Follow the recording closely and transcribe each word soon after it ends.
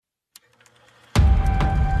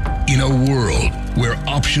In a world where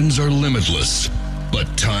options are limitless, but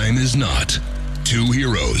time is not, two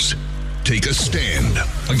heroes take a stand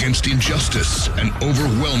against injustice and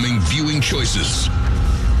overwhelming viewing choices.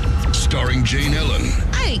 Starring Jane Ellen.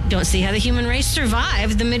 I don't see how the human race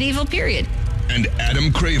survived the medieval period. And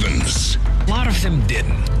Adam Cravens. A lot of them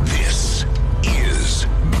didn't. This is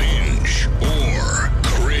Binge or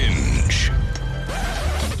Cringe.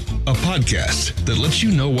 A podcast that lets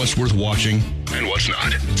you know what's worth watching and what's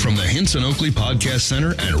not. From the Hinson Oakley Podcast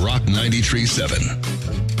Center and Rock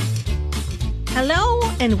 93.7. Hello,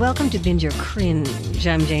 and welcome to Binge or Cringe.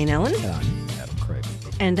 I'm Jane Ellen. And I'm Adam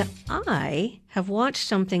Cravens. And I have watched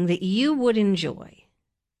something that you would enjoy.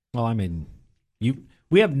 Well, I mean,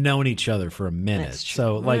 we have known each other for a minute. That's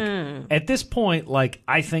true. So, at this point,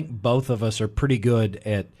 I think both of us are pretty good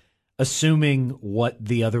at assuming what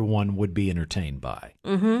the other one would be entertained by.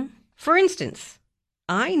 Mm-hmm. For instance,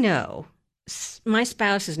 I know my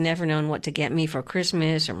spouse has never known what to get me for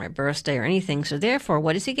Christmas or my birthday or anything. So therefore,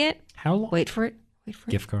 what does he get? How long? Wait for it.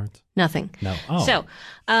 Gift cards? Nothing. No. Oh. So,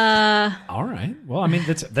 all right. Well, I mean,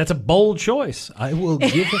 that's a bold choice. I will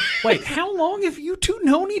give it. Wait, how long have you two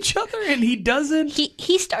known each other and he doesn't?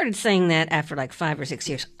 He started saying that after 5 or 6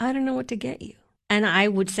 years. I don't know what to get you. And I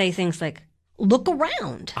would say things like, look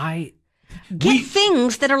around. Get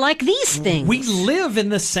things that are like these things. We live in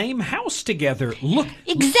the same house together. Look.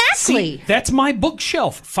 Exactly. See, that's my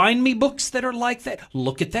bookshelf. Find me books that are like that.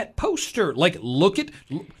 Look at that poster. Look at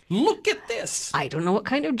this. I don't know what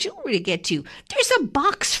kind of jewelry to get you. There's a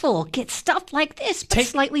box full. Get stuff like this, but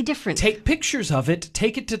slightly different. Take pictures of it.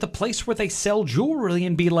 Take it to the place where they sell jewelry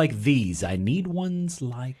and be like, these. I need ones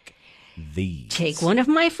like these. Take one of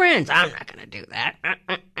my friends. I'm not going to do that.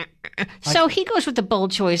 So he goes with the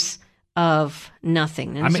bold choice of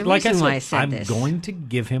nothing. And I said, I'm going to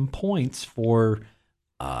give him points for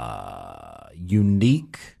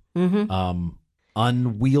unique,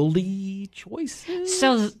 unwieldy choices.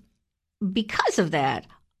 So because of that,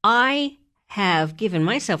 I have given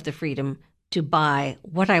myself the freedom to buy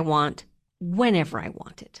what I want whenever I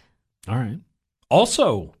want it. All right.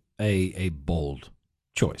 Also a bold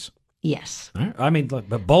choice. Yes. All right. I mean,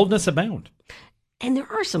 but boldness abound. And there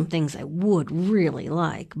are some things I would really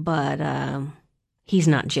like, but he's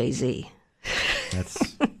not Jay-Z.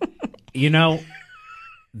 That's,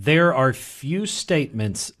 there are few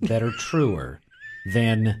statements that are truer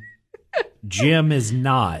than Jim is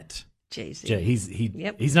not Jay-Z.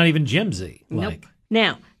 He's not even Jim Z. Nope.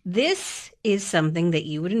 Now, this is something that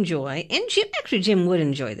you would enjoy, and Jim would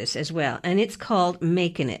enjoy this as well, and it's called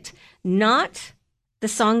Making It. Not the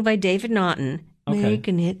song by David Naughton, okay.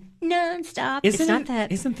 Making It nonstop. It's not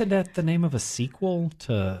that. Isn't that the name of a sequel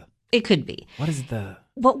to? It could be. What is the?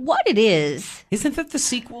 But what it is? Isn't that the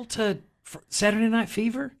sequel to Saturday Night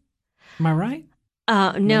Fever? Am I right?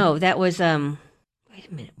 No, that was. Wait a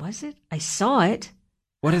minute. Was it? I saw it.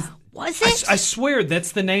 What is? Was it? I swear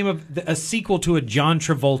that's the name of a sequel to a John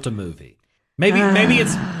Travolta movie. Maybe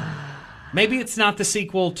it's not the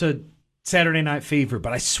sequel to Saturday Night Fever,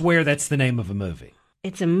 but I swear that's the name of a movie.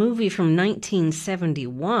 It's a movie from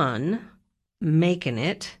 1971, Making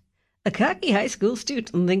It. A cocky high school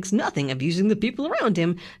student thinks nothing of using the people around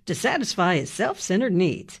him to satisfy his self-centered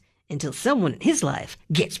needs until someone in his life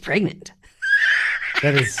gets pregnant.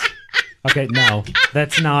 That is... Okay, no.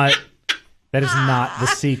 That is not the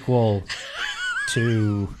sequel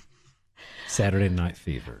to Saturday Night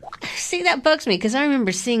Fever. See, that bugs me because I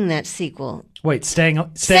remember seeing that sequel. Wait, Staying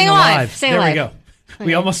Alive. Staying there Alive. we go.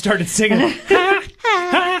 We almost started singing.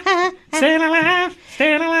 Staying alive,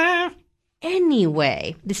 staying alive.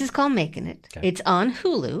 Anyway, this is called Making It. Okay. It's on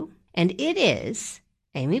Hulu, and it is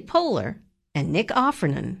Amy Poehler and Nick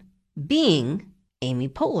Offerman being Amy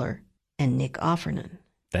Poehler and Nick Offerman.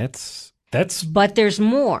 That's But there's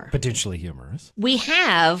more. potentially humorous. We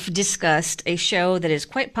have discussed a show that is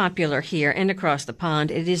quite popular here and across the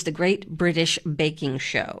pond. It is the Great British Baking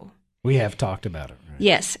Show. We have talked about it, right?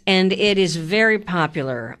 Yes, and it is very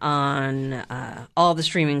popular on all the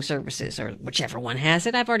streaming services, or whichever one has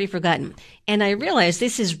it. I've already forgotten. And I realize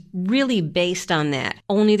this is really based on that,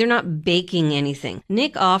 only they're not baking anything.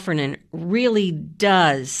 Nick Offerman really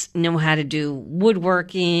does know how to do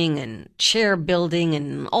woodworking and chair building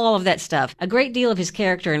and all of that stuff. A great deal of his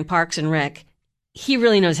character in Parks and Rec, he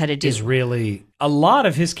really knows how to do. Is really a lot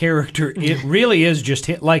of his character. It really is just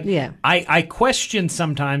hit. Yeah. I question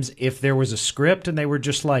sometimes if there was a script and they were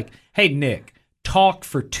just like, "Hey, Nick, talk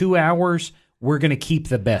for 2 hours. We're going to keep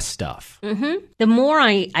the best stuff." Mm-hmm. The more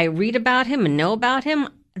I read about him and know about him,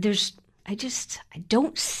 I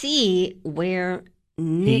don't see where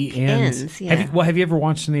Nick ends. Yeah. Have you ever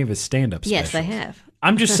watched any of his stand-up specials? Yes, I have.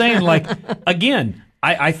 I'm just saying, again,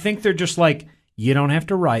 I think they're just like, you don't have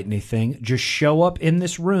to write anything. Just show up in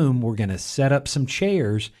this room. We're going to set up some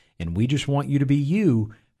chairs, and we just want you to be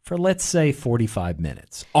you for, let's say, 45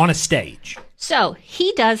 minutes on a stage. So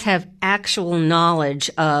he does have actual knowledge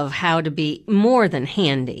of how to be more than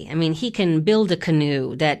handy. I mean, he can build a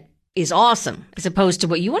canoe that is awesome as opposed to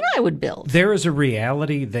what you and I would build. There is a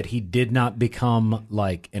reality that he did not become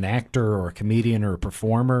like an actor or a comedian or a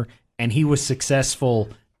performer, and he was successful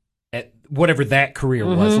at whatever that career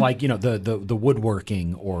was, like, the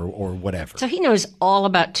woodworking or whatever. So he knows all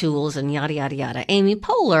about tools and yada, yada, yada. Amy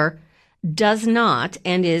Poehler does not,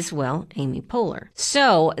 and is, well, Amy Poehler.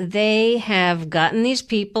 So they have gotten these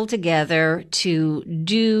people together to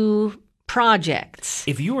do projects.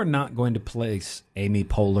 If you are not going to place Amy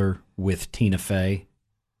Poehler with Tina Fey,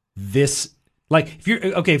 if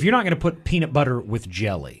you're not going to put peanut butter with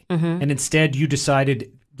jelly, and instead you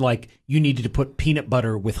decided like you needed to put peanut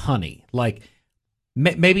butter with honey, like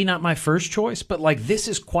maybe not my first choice, but like this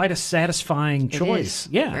is quite a satisfying choice.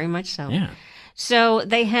 Yeah, very much so. Yeah. So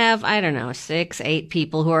they have, I don't know, 6, 8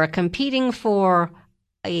 people who are competing for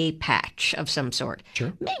a patch of some sort.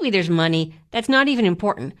 Sure. Maybe there's money. That's not even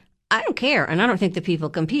important. I don't care, and I don't think the people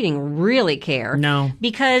competing really care. No.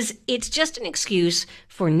 Because it's just an excuse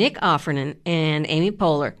for Nick Offerman and Amy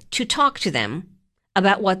Poehler to talk to them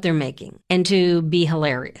about what they're making and to be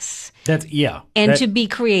hilarious. And to be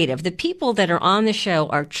creative. The people that are on the show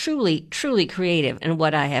are truly, truly creative. And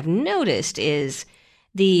what I have noticed is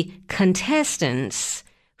the contestants,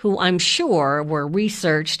 who I'm sure were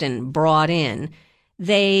researched and brought in,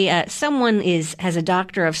 someone has a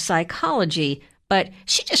doctor of psychology, but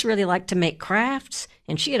she just really liked to make crafts,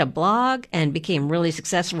 and she had a blog and became really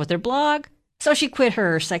successful with her blog, so she quit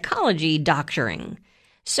her psychology doctoring.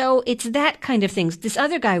 So it's that kind of thing. This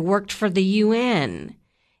other guy worked for the UN,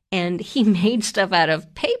 and he made stuff out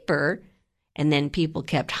of paper, and then people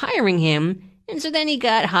kept hiring him, and so then he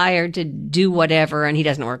got hired to do whatever, and he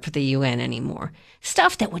doesn't work for the UN anymore.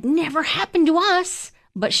 Stuff that would never happen to us,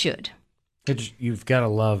 but should. You've got to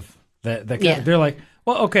love that. Yeah. They're like,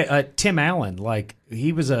 well, okay, Tim Allen, like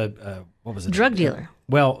he was what was it? Drug dealer.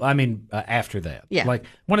 Well, I mean, after that. Yeah. Like, I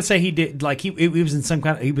want to say he did, like, he was in some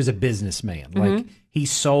kind of, he was a businessman. Like, he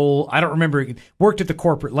sold, I don't remember, worked at the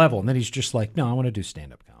corporate level, and then he's just like, no, I want to do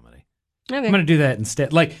stand-up comedy. Okay. I'm going to do that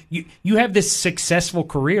instead. Like, you have this successful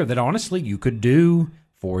career that honestly you could do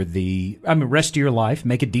for rest of your life,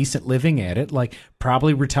 make a decent living at it, like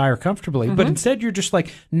probably retire comfortably. But instead you're just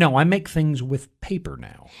like, no, I make things with paper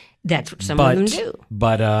now. That's what some of them do.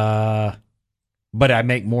 But I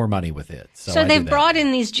make more money with it. So they've brought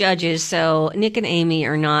in these judges. So Nick and Amy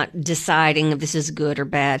are not deciding if this is good or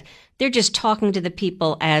bad. They're just talking to the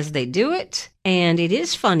people as they do it. And it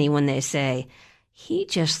is funny when they say, he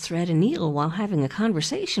just thread a needle while having a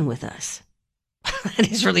conversation with us.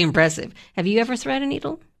 That is really impressive. Have you ever thread a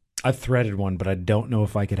needle? I've threaded one, but I don't know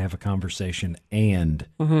if I could have a conversation and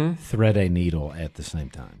thread a needle at the same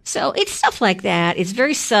time. So it's stuff like that. It's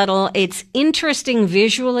very subtle. It's interesting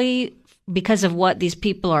visually because of what these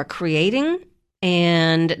people are creating.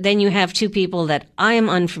 And then you have 2 people that I am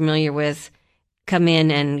unfamiliar with come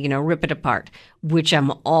in and, rip it apart, which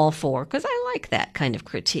I'm all for because I like that kind of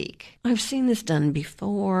critique. I've seen this done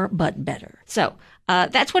before, but better. So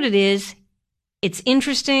that's what it is. It's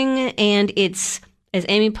interesting, and it's, as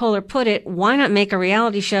Amy Poehler put it, why not make a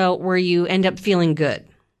reality show where you end up feeling good?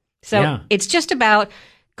 So It's just about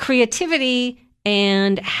creativity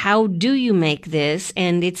and how do you make this,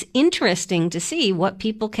 and it's interesting to see what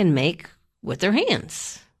people can make with their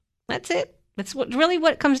hands. That's it. That's what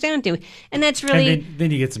it comes down to. And that's really... And then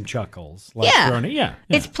you get some chuckles. Like Yeah.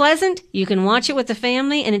 It's pleasant. You can watch it with the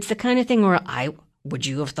family, and it's the kind of thing where would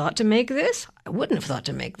you have thought to make this? I wouldn't have thought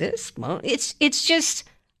to make this. Well, it's just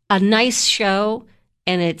a nice show,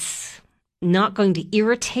 and it's not going to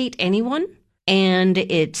irritate anyone, and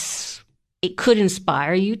it could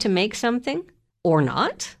inspire you to make something or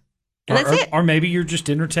not. And that's it. Or maybe you're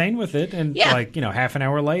just entertained with it, and half an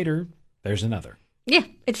hour later, there's another. Yeah,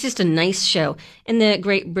 it's just a nice show. And the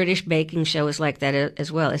Great British Baking Show is like that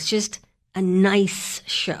as well. It's just a nice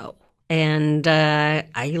show. And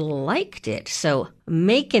I liked it. So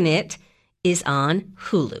Making It is on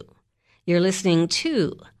Hulu. You're listening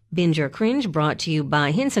to Binge or Cringe, brought to you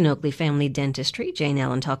by Hinson Oakley Family Dentistry. Jane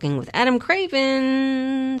Allen talking with Adam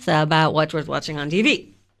Cravens about what's worth watching on TV.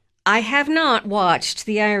 I have not watched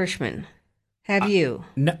The Irishman. Have you?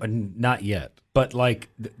 No, not yet. But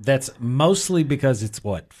that's mostly because it's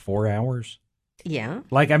 4 hours? Yeah.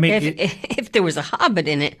 Like, I mean, If there was a Hobbit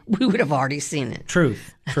in it, we would have already seen it.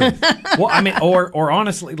 Truth. Well, I mean, or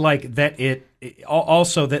honestly, like that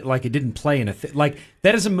also that like it didn't play in like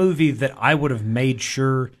that is a movie that I would have made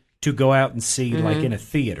sure to go out and see like in a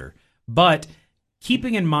theater. But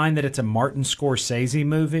keeping in mind that it's a Martin Scorsese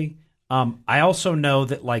movie, I also know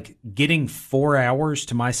that like getting 4 hours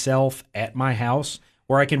to myself at my house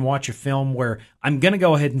where I can watch a film where I'm going to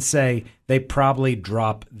go ahead and say they probably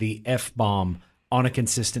drop the F-bomb on a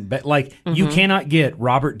consistent bet. Like, you cannot get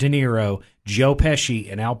Robert De Niro, Joe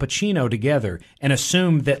Pesci, and Al Pacino together and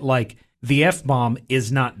assume that, like, the F-bomb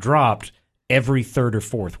is not dropped every third or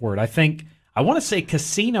fourth word. I want to say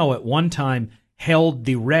Casino at one time held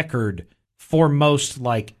the record for most,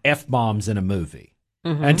 like, F-bombs in a movie.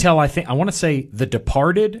 Until I want to say The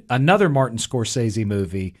Departed, another Martin Scorsese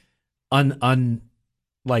movie,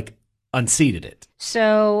 unseated it.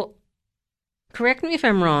 So, correct me if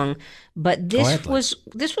I'm wrong, but this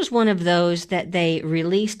was one of those that they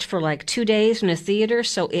released for like 2 days in a theater,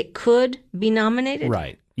 so it could be nominated.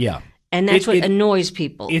 Right. Yeah. And that's what annoys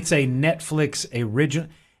people. It's a Netflix original.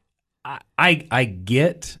 I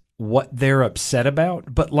get what they're upset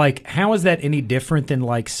about, but like, how is that any different than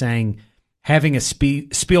like saying having a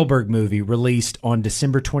Spielberg movie released on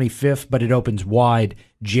December 25th, but it opens wide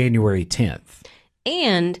January 10th?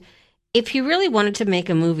 And if you really wanted to make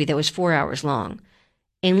a movie that was 4 hours long,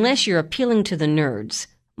 unless you're appealing to the nerds,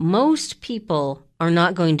 most people are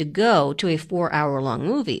not going to go to a 4 hour long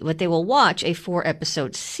movie, but they will watch a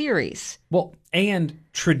 4-episode series. Well, and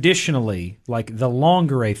traditionally, like the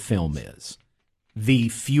longer a film is, the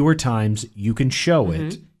fewer times you can show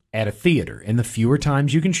it at a theater. And the fewer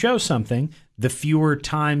times you can show something, the fewer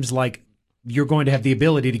times like you're going to have the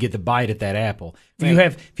ability to get the bite at that apple.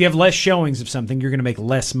 If you have less showings of something, you're going to make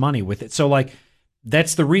less money with it. So like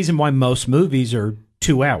that's the reason why most movies are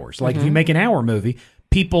 2 hours. Like if you make an hour movie,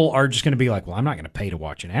 people are just going to be like, well, I'm not going to pay to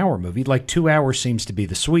watch an hour movie. Like 2 hours seems to be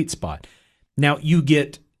the sweet spot. Now you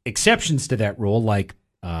get exceptions to that rule, like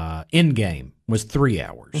Endgame was 3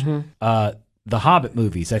 hours. The Hobbit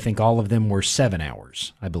movies, I think all of them were 7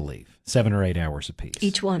 hours, I believe. 7 or 8 hours apiece.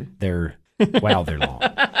 Each one. They're long.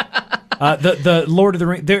 The Lord of the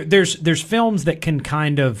Rings, there's films that can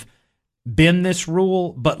kind of bend this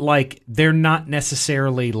rule, but like they're not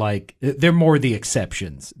necessarily like, they're more the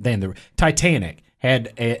exceptions than the Titanic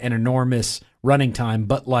had an enormous running time,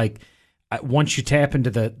 but like once you tap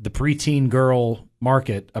into the preteen girl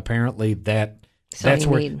market, apparently that's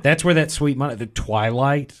where that sweet money. The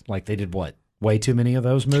Twilight, like they did what? Way too many of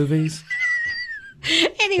those movies.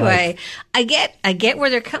 Anyway, I get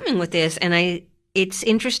where they're coming with this, and it's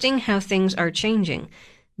interesting how things are changing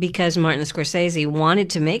because Martin Scorsese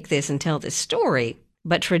wanted to make this and tell this story,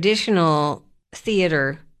 but traditional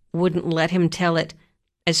theater wouldn't let him tell it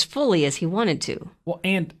as fully as he wanted to. Well,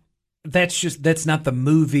 and that's not the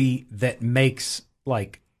movie that makes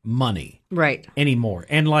like money right anymore.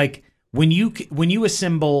 And like when you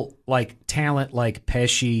assemble like talent like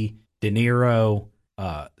Pesci, De Niro,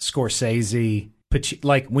 Scorsese,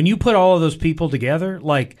 like when you put all of those people together,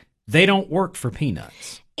 like they don't work for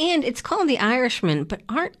peanuts. And it's called The Irishman, but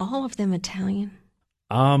aren't all of them Italian?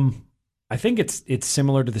 I think it's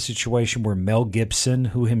similar to the situation where Mel Gibson,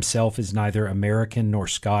 who himself is neither American nor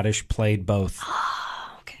Scottish, played both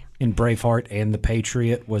in Braveheart and The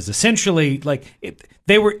Patriot, was essentially like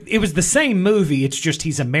it was the same movie. It's just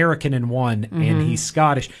he's American in one and he's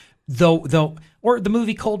Scottish. Though, or the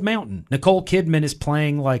movie Cold Mountain. Nicole Kidman is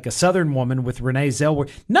playing like a Southern woman with Renee Zellweger.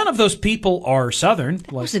 None of those people are Southern.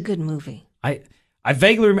 That was a good movie. I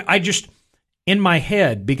vaguely remember. I just in my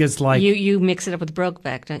head because like you mix it up with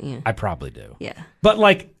Brokeback, don't you? I probably do. Yeah. But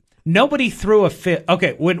like nobody threw a fit.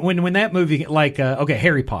 Okay, when that movie like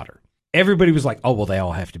Harry Potter, everybody was like, oh well, they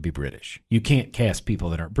all have to be British. You can't cast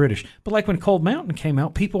people that aren't British. But like when Cold Mountain came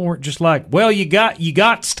out, people weren't just like, well, you got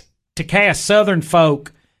to cast Southern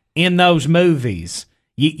folk in those movies.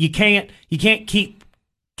 You can't keep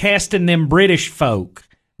casting them British folk.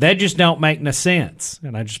 That just don't make no sense.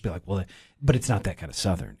 And I'd just be like, well, but it's not that kind of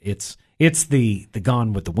Southern. It's the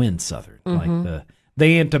Gone with the Wind Southern. Like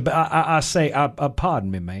I say,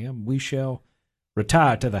 pardon me, ma'am, we shall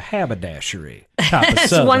retire to the haberdashery type of That's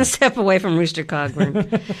Southern. one step away from Rooster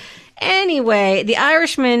Cogburn. Anyway, The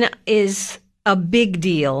Irishman is a big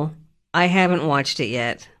deal. I haven't watched it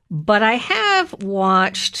yet. But I have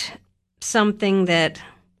watched something that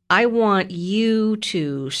I want you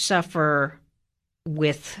to suffer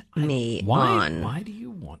with me on. Why do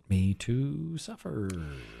you want me to suffer?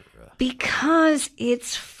 Because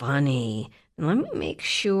it's funny. Let me make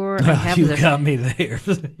sure I have you got me there.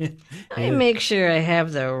 Let me make sure I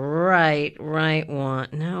have the right one.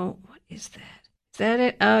 No, what is that? Is that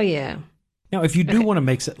it? Oh, yeah. Now, if you do want to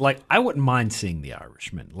make it, like, I wouldn't mind seeing The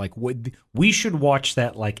Irishman. Like, we should watch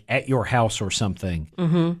that, like, at your house or something.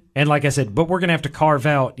 Mm-hmm. And like I said, but we're going to have to carve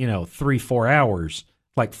out, 3-4 hours,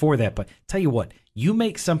 like, for that. But tell you what, you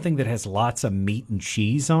make something that has lots of meat and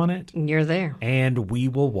cheese on it. You're there. And we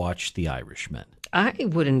will watch The Irishman. I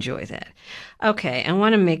would enjoy that. Okay, I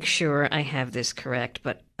want to make sure I have this correct,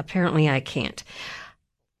 but apparently I can't.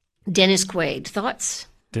 Dennis Quaid, thoughts?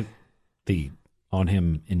 On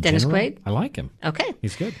him in Dennis general? Quaid? I like him. Okay.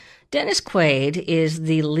 He's good. Dennis Quaid is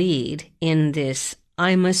the lead in this,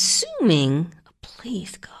 I'm assuming,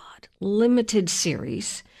 please God, limited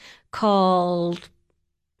series called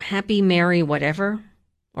Happy Mary Whatever,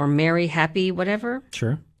 or Mary Happy Whatever.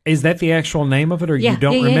 Sure. Is that the actual name of it, or you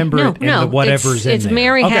don't remember it and the whatever's in there? It's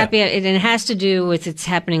Mary Happy, and it has to do with it's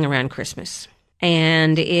happening around Christmas.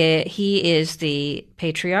 And he is the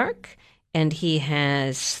patriarch, and he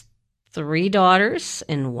has 3 daughters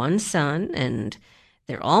and 1 son, and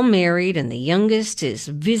they're all married, and the youngest is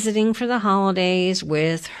visiting for the holidays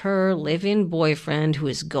with her live-in boyfriend who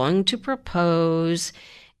is going to propose.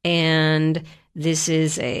 And this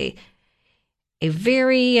is a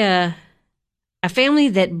very a family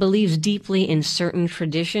that believes deeply in certain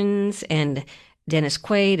traditions, and Dennis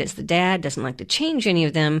Quaid, as the dad, doesn't like to change any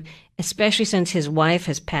of them, especially since his wife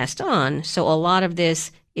has passed on. So a lot of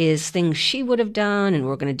this is things she would have done, and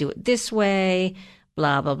we're going to do it this way,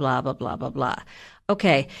 blah, blah, blah, blah, blah, blah, blah.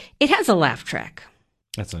 Okay, it has a laugh track.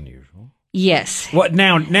 That's unusual. Yes. What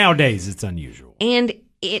nowadays it's unusual. And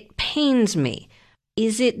it pains me.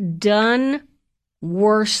 Is it done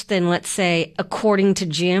worse than, let's say, According to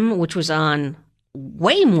Jim, which was on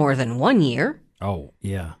way more than 1 year? Oh,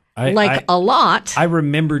 yeah. A lot. I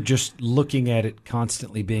remember just looking at it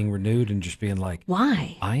constantly being renewed and just being like,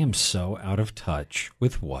 why? I am so out of touch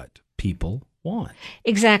with what people want.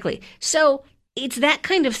 Exactly. So it's that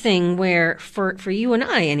kind of thing where, for you and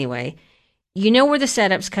I anyway, you know where the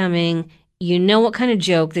setup's coming, you know what kind of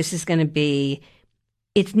joke this is going to be.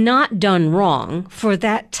 It's not done wrong for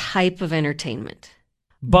that type of entertainment.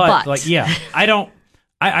 But like, yeah,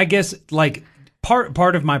 I guess, like,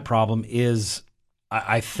 part of my problem is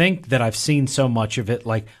I think that I've seen so much of it,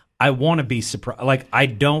 like, I want to be surprised. Like, I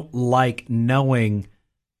don't like knowing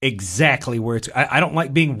exactly where it's... I don't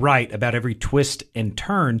like being right about every twist and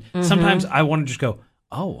turn. Mm-hmm. Sometimes I want to just go,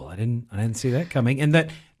 oh, well, I didn't see that coming. And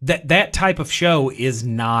that type of show is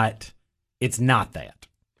not... It's not that.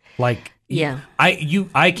 Like... Yeah.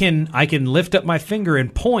 I can lift up my finger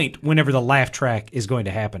and point whenever the laugh track is going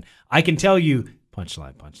to happen. I can tell you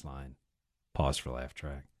punchline, pause for laugh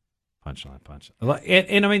track, punchline.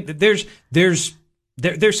 And I mean,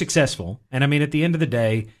 they're successful. And I mean, at the end of the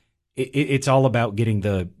day, it's all about getting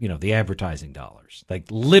the advertising dollars. Like,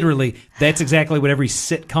 literally, that's exactly what every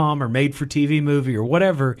sitcom or made for TV movie or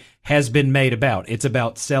whatever has been made about. It's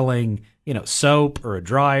about selling, soap or a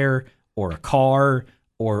dryer or a car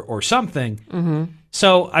or something. Mm-hmm.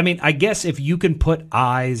 So, I mean, I guess if you can put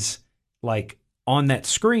eyes, like, on that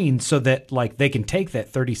screen so that, like, they can take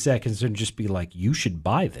that 30 seconds and just be like, you should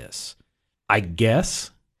buy this, I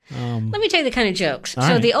guess. Let me tell you the kind of jokes. So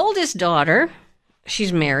right. The oldest daughter,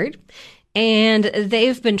 she's married, and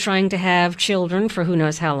they've been trying to have children for who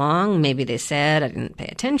knows how long. Maybe they said, I didn't pay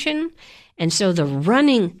attention. And so the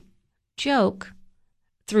running joke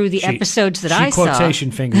through the episodes that I saw. She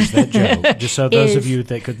quotation fingers that joke, just so those of you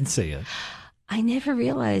that couldn't see it. I never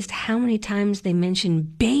realized how many times they mention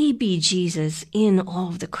baby Jesus in all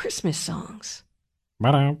of the Christmas songs.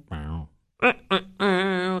 And, I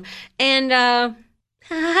mean,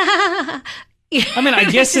 I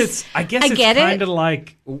guess it's kind of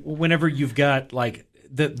like whenever you've got, like,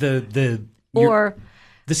 the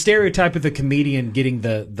stereotype of the comedian getting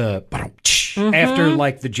the mm-hmm. after,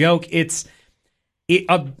 like, the joke.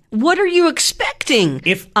 What are you expecting?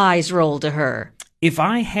 If eyes roll to her.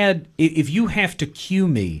 If you have to cue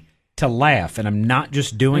me to laugh and I'm not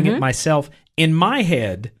just doing mm-hmm. it myself, in my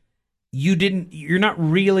head, you're not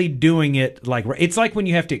really doing it like, it's like when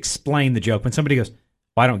you have to explain the joke. When somebody goes,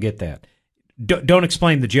 well, I don't get that. Don't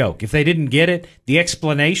explain the joke. If they didn't get it, the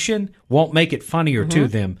explanation won't make it funnier mm-hmm. to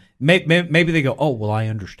them. Maybe they go, oh, well, I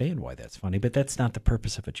understand why that's funny, but that's not the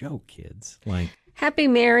purpose of a joke, kids. Like, Happy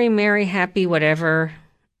Mary, happy whatever.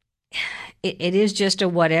 It is just a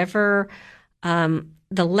whatever. The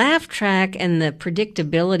laugh track and the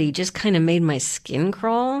predictability just kind of made my skin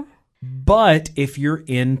crawl. But if you're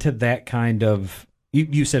into that kind of...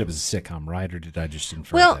 You said it was a sitcom, right? Or did I just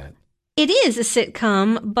infer that? Well, it is a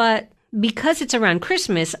sitcom, but because it's around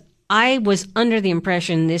Christmas, I was under the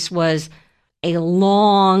impression this was a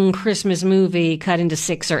long Christmas movie cut into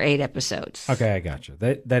 6 or 8 episodes. Okay, I got you.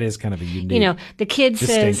 That is kind of a unique You know, the kid says,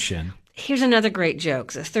 distinction. here's another great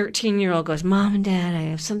joke. A 13-year-old goes, Mom and Dad, I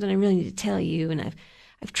have something I really need to tell you, and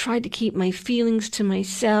I've tried to keep my feelings to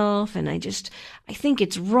myself, and I think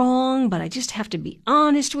it's wrong, but I just have to be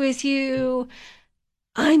honest with you.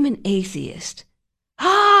 I'm an atheist.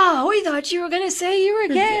 Ah, we thought you were going to say you were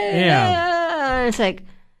gay. Yeah. It's like...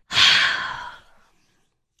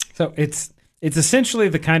 So it's essentially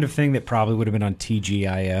the kind of thing that probably would have been on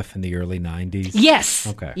TGIF in the early 90s. Yes.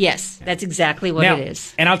 Okay. Yes, that's exactly what Now, it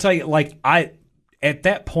is. And I'll tell you, like, at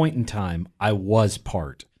that point in time, I was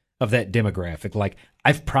part of that demographic. Like,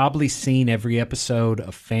 I've probably seen every episode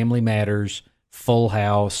of Family Matters, Full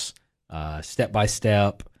House, Step by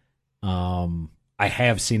Step. I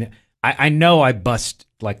have seen it. I know I bust,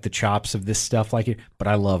 like, the chops of this stuff like it, but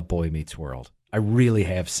I love Boy Meets World. I really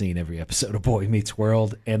have seen every episode of Boy Meets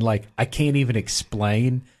World, and like I can't even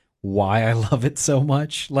explain why I love it so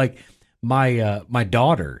much. Like my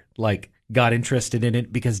daughter like got interested in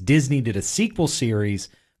it because Disney did a sequel series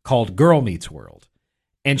called Girl Meets World,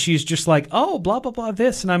 and she's just like, "Oh, blah blah blah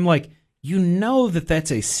this," and I'm like, "You know that's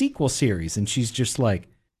a sequel series," and she's just like,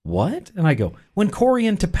 "What?" And I go, "When Corey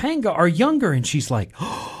and Topanga are younger," and she's like,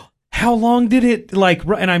 "Oh. How long did it like?"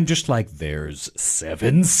 And I'm just like, "There's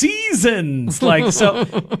 7 seasons." Like so,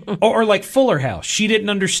 or like Fuller House. She didn't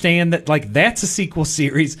understand that like that's a sequel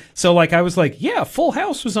series. So like I was like, "Yeah, Full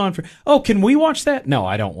House was on for." "Oh, can we watch that?" "No,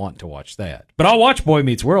 I don't want to watch that, but I'll watch Boy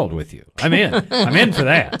Meets World with you. I'm in. I'm in for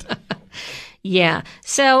that." Yeah.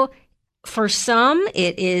 So for some,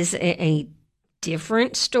 it is a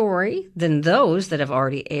different story than those that have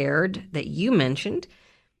already aired that you mentioned.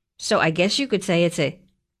 So I guess you could say it's a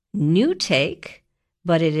new take,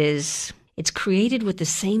 but it's created with the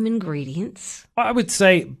same ingredients. I would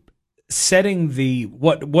say setting the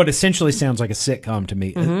what essentially sounds like a sitcom to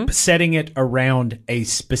me, setting it around a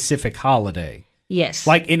specific holiday. Yes.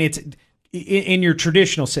 Like in your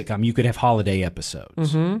traditional sitcom, you could have holiday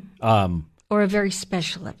episodes. Or a very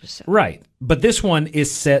special episode. Right. But this one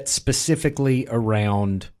is set specifically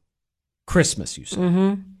around Christmas, you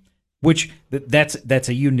said. Which that's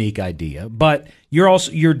a unique idea, but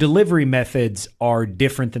your delivery methods are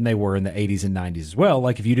different than they were in the 80s and 90s as well.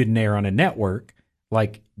 Like if you didn't air on a network,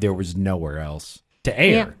 like there was nowhere else to air.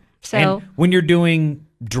 Yeah, so and when you're doing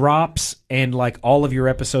drops and like all of your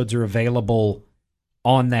episodes are available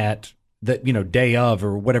on that day of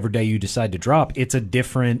or whatever day you decide to drop, it's a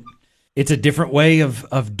different way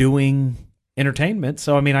of doing entertainment.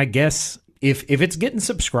 So I mean, I guess If it's getting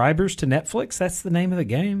subscribers to Netflix, that's the name of the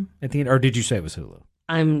game at the end. Or did you say it was Hulu?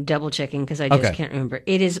 I'm double checking because I just can't remember.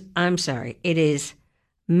 It is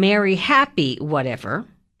Merry Happy Whatever,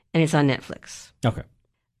 and it's on Netflix. Okay.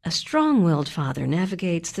 A strong-willed father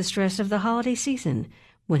navigates the stress of the holiday season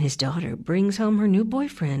when his daughter brings home her new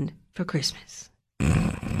boyfriend for Christmas.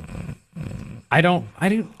 I don't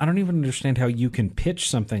even understand how you can pitch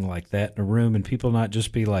something like that in a room and people not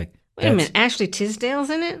just be like, "Wait a minute, Ashley Tisdale's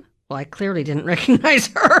in it?" Well, I clearly didn't recognize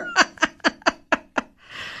her.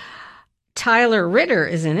 Tyler Ritter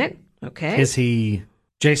is in it. Okay. Is he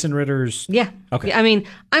Jason Ritter's? Yeah. Okay. Yeah, I mean,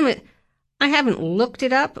 I haven't looked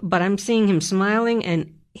it up, but I'm seeing him smiling,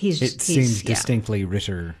 and It seems distinctly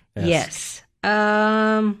Ritter. Yes.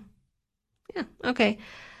 Yeah. Okay.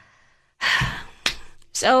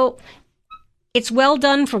 So it's well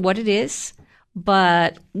done for what it is,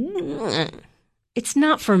 but it's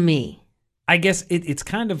not for me. I guess it's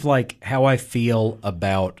kind of like how I feel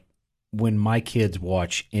about when my kids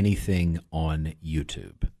watch anything on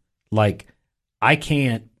YouTube. Like I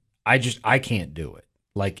can't do it.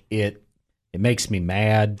 Like it makes me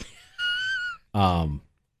mad.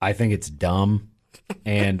 I think it's dumb,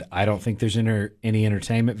 and I don't think there's any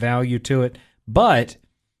entertainment value to it. But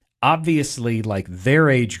obviously, like their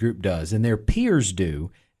age group does, and their peers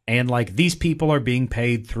do, and like these people are being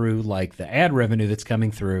paid through like the ad revenue that's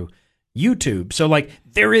coming through YouTube. So like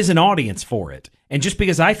there is an audience for it. And just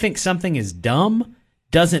because I think something is dumb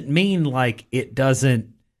doesn't mean like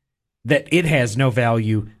that it has no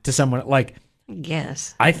value to someone. Like,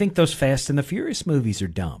 Yes. I think those Fast and the Furious movies are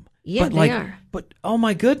dumb. Yeah, but they are. But oh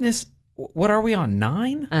my goodness, what are we on,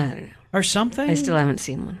 9 I don't know. or something? I still haven't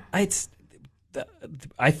seen one.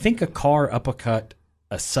 I think a car uppercut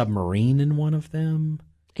a submarine in one of them.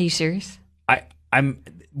 Are you serious?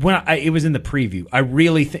 It was in the preview. I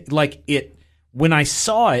really think like it. When I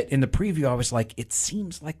saw it in the preview, I was like, it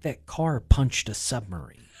seems like that car punched a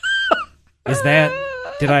submarine. Is that?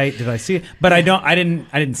 Did I see it? But I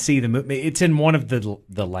didn't see the movie. It's in one of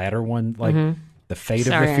the latter one, like the Fate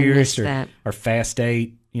Sorry, of the Furious I missed that. or Fast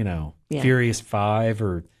 8. Yeah. Furious 5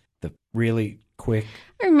 or the really quick.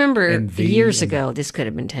 I remember and V years and- ago, this could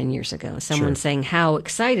have been 10 years ago, someone Sure. saying how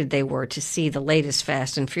excited they were to see the latest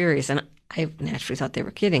Fast and Furious. And I naturally thought they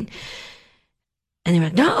were kidding. And they were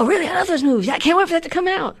like, no, really, I love those movies. I can't wait for that to come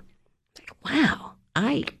out. It's like, wow,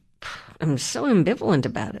 I'm so ambivalent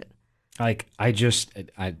about it. Like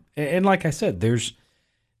and like I said, there's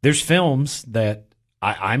films that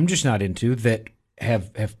I'm just not into that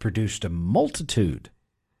have produced a multitude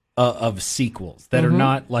of sequels that are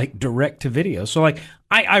not like direct to video. So like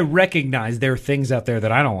I recognize there are things out there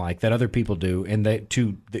that I don't like that other people do, and that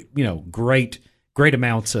great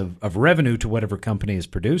amounts of revenue to whatever company is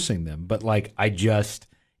producing them. But like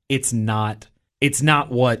it's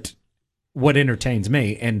not what entertains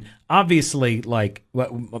me. And obviously, like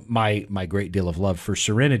my great deal of love for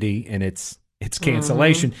Serenity and its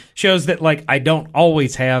cancellation shows that like I don't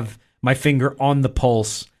always have my finger on the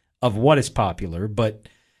pulse of what is popular, but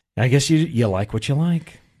I guess you like what you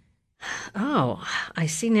like. Oh, I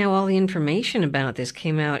see now all the information about this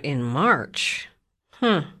came out in March.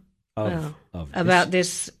 Huh. About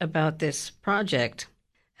this project.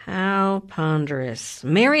 How ponderous.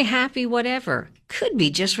 Merry, happy, whatever. Could be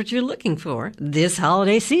just what you're looking for this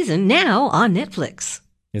holiday season, now on Netflix.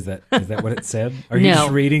 Is that what it said? Are you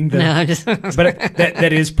just reading the? No, I'm just. But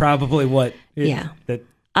that is probably what.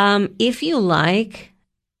 If you like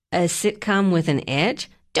a sitcom with an edge,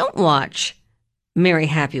 don't watch Merry,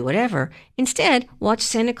 Happy, Whatever. Instead, watch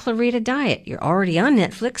Santa Clarita Diet. You're already on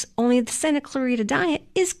Netflix, only the Santa Clarita Diet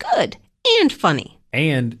is good and funny.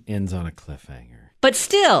 And ends on a cliffhanger. But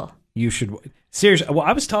still. You should. Seriously, well,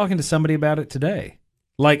 I was talking to somebody about it today.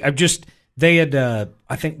 Like, they had,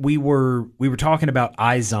 I think we were talking about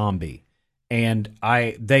iZombie, and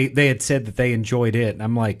they had said that they enjoyed it. And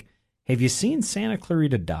I'm like, have you seen Santa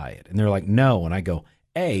Clarita Diet? And they're like, no. And I go,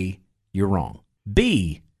 A, you're wrong.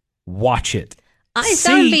 B, watch it.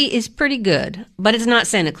 iZombie is pretty good, but it's not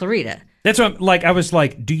Santa Clarita. That's what I was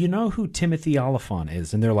like, do you know who Timothy Olyphant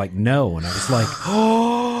is? And they're like, no. And I was like,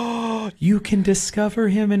 oh, you can discover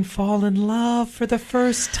him and fall in love for the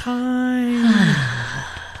first time.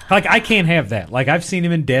 Like, I can't have that. Like, I've seen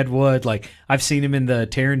him in Deadwood. Like, I've seen him in the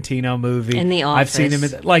Tarantino movie. In The Office. I've seen him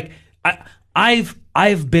in, like,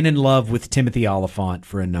 I've been in love with Timothy Olyphant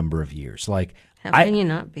for a number of years. Like, how can you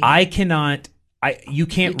not be? I cannot. You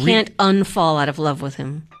can't unfall out of love with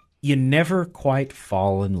him. You never quite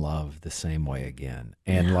fall in love the same way again.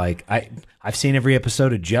 And like I've seen every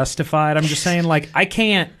episode of Justified. I'm just saying, like, I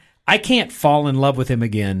can't fall in love with him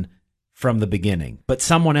again from the beginning, but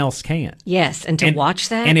someone else can. Yes, and watch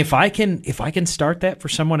that. And if I can start that for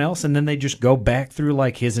someone else, and then they just go back through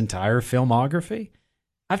like his entire filmography,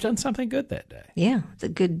 I've done something good that day. Yeah, it's a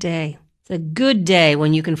good day. It's a good day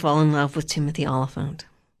when you can fall in love with Timothy Olyphant.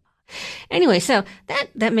 Anyway, so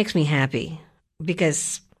that makes me happy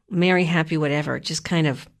because Merry, Happy, Whatever, just kind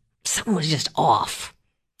of, something was just off.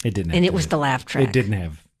 It didn't have and it was the laugh track. It didn't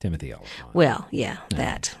have Timothy Olyphant. Well, yeah, no.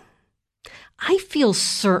 That. I feel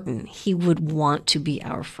certain he would want to be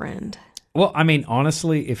our friend. Well, I mean,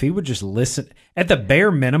 honestly, if he would just listen, at the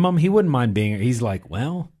bare minimum, he wouldn't mind being, he's like,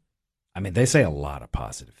 well, I mean, they say a lot of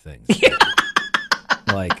positive things.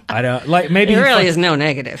 Like, I don't, like, maybe there really is no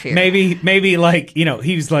negative here. Maybe like, you know,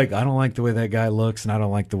 he's like, I don't like the way that guy looks and I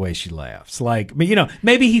don't like the way she laughs. Like, you know,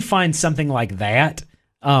 maybe he finds something like that.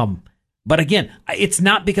 But again, it's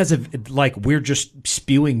not because of like we're just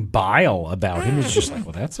spewing bile about him. It's just like,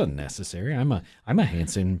 well, that's unnecessary. I'm a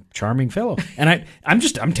handsome, charming fellow, and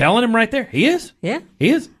I'm telling him right there, he is. Yeah, he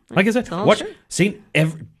is. Like I said, seen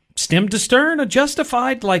every stem to stern, a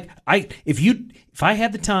Justified. Like if I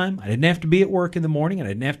had the time, I didn't have to be at work in the morning, and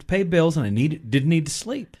I didn't have to pay bills, and I didn't need to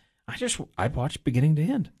sleep. I'd watch beginning to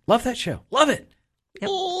end. Love that show. Love it.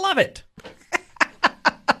 Yep. Love it.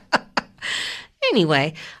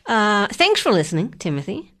 Anyway, thanks for listening,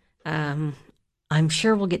 Timothy. I'm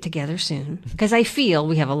sure we'll get together soon because I feel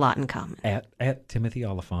we have a lot in common. At Timothy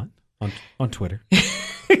Olyphant on Twitter.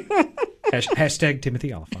 Hashtag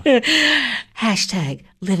Timothy Olyphant. Hashtag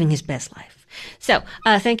living his best life. So,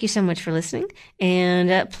 thank you so much for listening.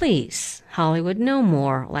 And please, Hollywood, no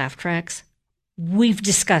more laugh tracks. We've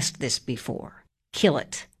discussed this before. Kill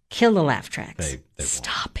it. Kill the laugh tracks. They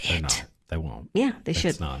Stop won't. it. They won't. Yeah, they should.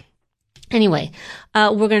 It's not. Anyway,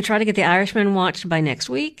 we're going to try to get The Irishman watched by next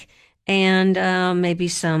week, and maybe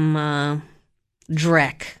some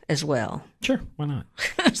Drek as well. Sure, why not?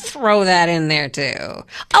 Throw that in there too.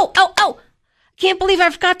 Oh! Can't believe I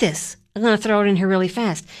forgot this. I'm going to throw it in here really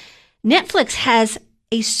fast. Netflix has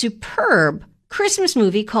a superb Christmas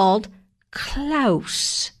movie called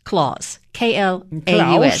Klaus. Klaus.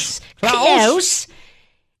 Klaus.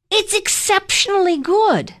 It's exceptionally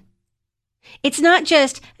good. It's not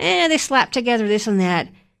just, they slapped together this and that.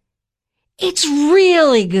 It's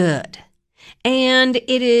really good. And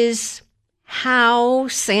it is how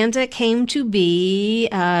Santa came to be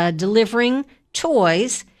delivering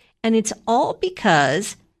toys. And it's all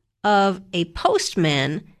because of a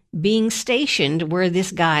postman being stationed where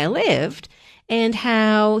this guy lived, and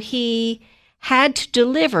how he had to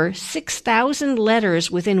deliver 6,000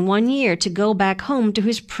 letters within 1 year to go back home to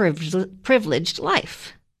his privileged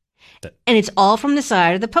life. And it's all from the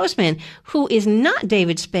side of the postman, who is not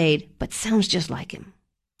David Spade, but sounds just like him.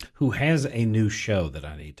 Who has a new show that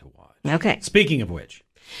I need to watch. Okay. Speaking of which.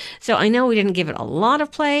 So I know we didn't give it a lot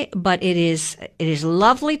of play, but it is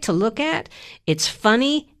lovely to look at. It's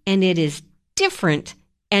funny, and it is different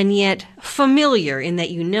and yet familiar in that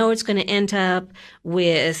you know it's going to end up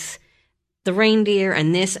with the reindeer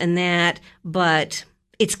and this and that, but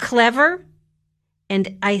it's clever,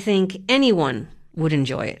 and I think anyone would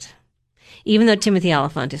enjoy it, even though Timothy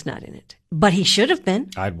Oliphant is not in it. But he should have been.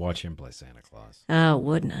 I'd watch him play Santa Claus. Oh,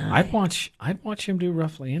 wouldn't I? I'd watch him do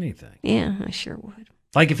roughly anything. Yeah, I sure would.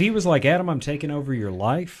 Like if he was like, Adam, I'm taking over your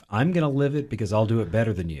life. I'm going to live it because I'll do it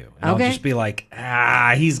better than you. And Okay. I'll just be like,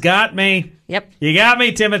 he's got me. Yep. You got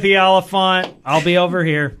me, Timothy Oliphant. I'll be over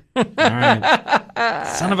here. All right.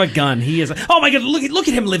 Son of a gun. He is. Oh my God. Look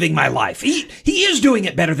at him living my life. He is doing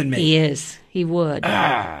it better than me. He is. He would.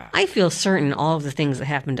 I feel certain all of the things that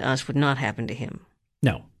happened to us would not happen to him.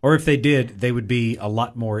 No. Or if they did, they would be a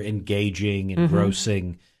lot more engaging,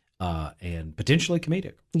 engrossing, and potentially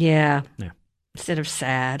comedic. Yeah. Yeah. Instead of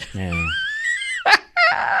sad. Yeah.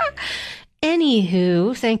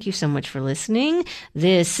 Anywho, thank you so much for listening.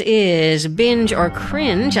 This is Binge or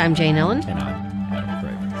Cringe. I'm Jane Ellen. And I'm Adam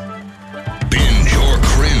Cravens. Binge or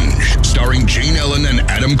Cringe, starring Jane Ellen and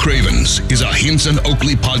Adam Cravens, is a Hinson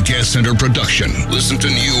Oakley Podcast Center production. Listen to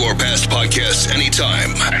new or past podcasts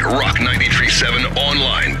anytime at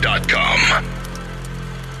rock937online.com.